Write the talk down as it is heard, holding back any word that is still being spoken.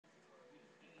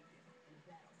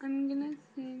I'm gonna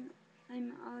sing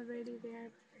I'm Already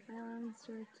There by Alan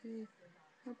Stewart too.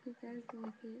 Hope you guys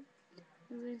like it.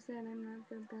 As I said, I'm not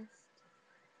the best,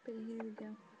 but here we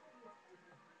go.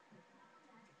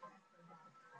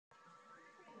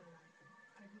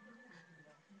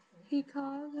 He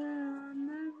called her on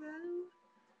the road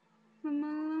from a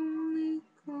lonely,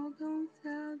 cold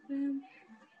hotel room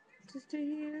just to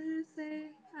hear her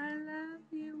say, I love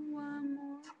you one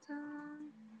more time.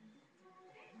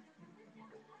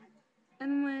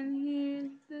 And when he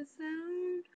heard the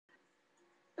sound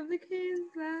of the kids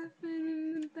laughing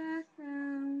in the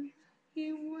background,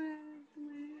 he wiped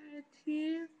away a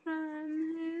tear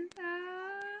from his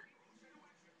eye.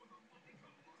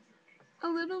 A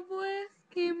little voice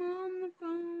came on the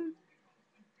phone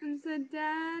and said,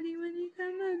 Daddy, when you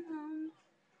coming home?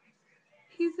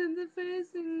 He said the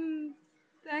first thing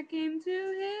that came to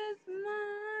his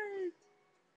mind,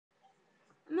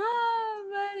 I'm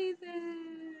already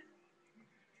there.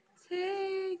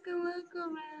 Take a look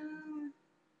around.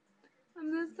 I'm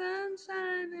the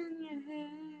sunshine in your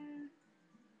hair.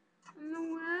 I'm the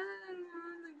water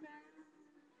on the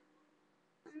ground.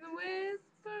 I'm the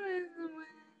whisper in the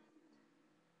wind.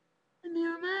 I'm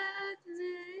your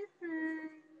imaginary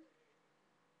friend.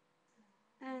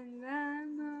 And I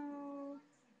know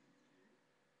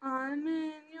I'm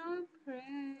in your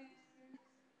prayers.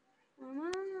 I'm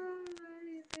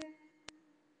already there.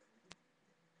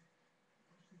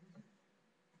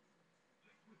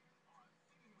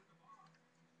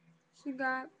 She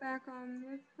got back on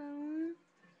the phone.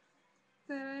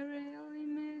 Said I really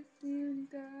miss you,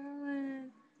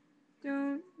 darling.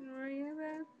 Don't worry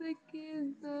about the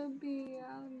kids, they'll be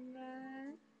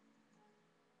alright.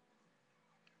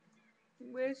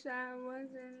 Wish I was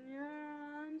in your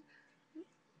arms,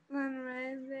 lying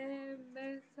right there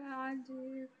beside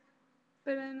you.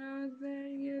 But I know that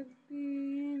you'll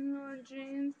be in your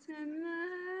dreams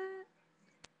tonight.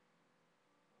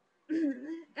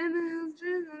 And I'll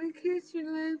gently kiss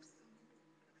your lips,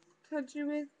 touch you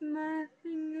with my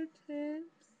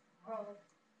fingertips.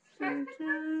 So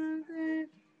turn it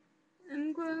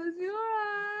and close your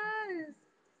eyes.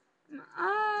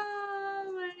 I'm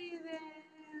already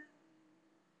there.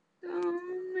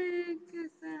 Don't make a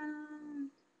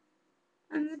sound.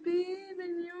 I'm the beam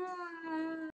in your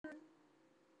heart.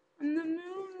 I'm the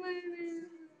moonlight in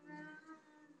the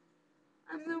round.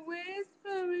 I'm the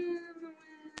whisper in the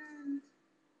wind.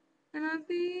 And I'll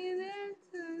be there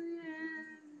till the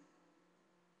end.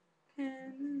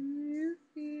 Can you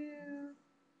feel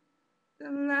the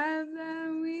love that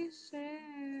we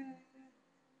share?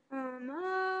 I'm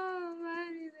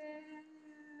already there.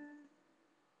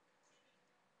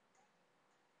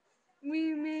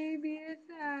 We may be a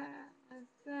thousand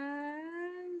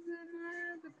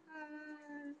miles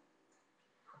apart.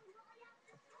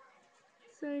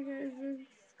 Sorry guys, it's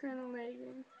kind of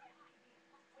lagging.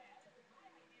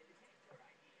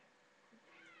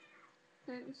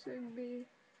 It should be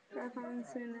back on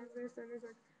soon as I start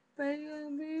this. But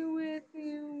you'll be with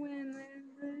you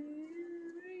whenever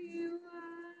you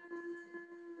are.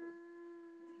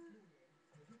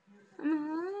 I'm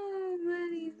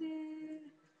already there.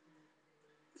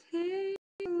 Take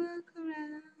a look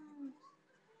around.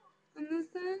 I'm the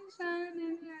sunshine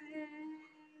in your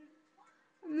hair.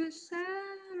 I'm the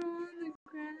shadow on the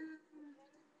ground.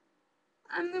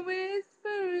 I'm the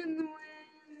whisper in the wind.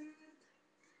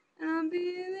 And I'll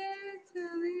be there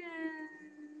till the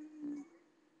end.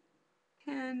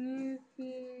 Can you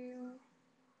feel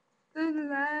the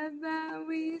love that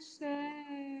we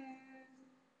share?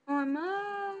 Oh, I'm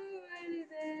already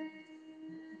there.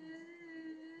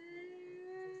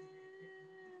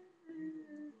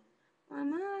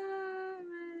 I'm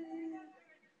already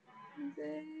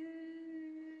there.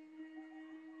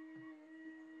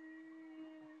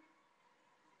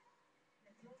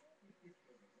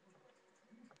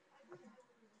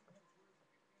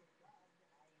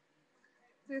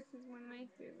 This is one of my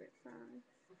favorite songs.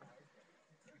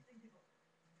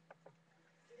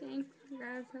 Thanks,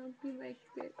 guys. Hope you liked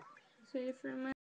it. Sorry for my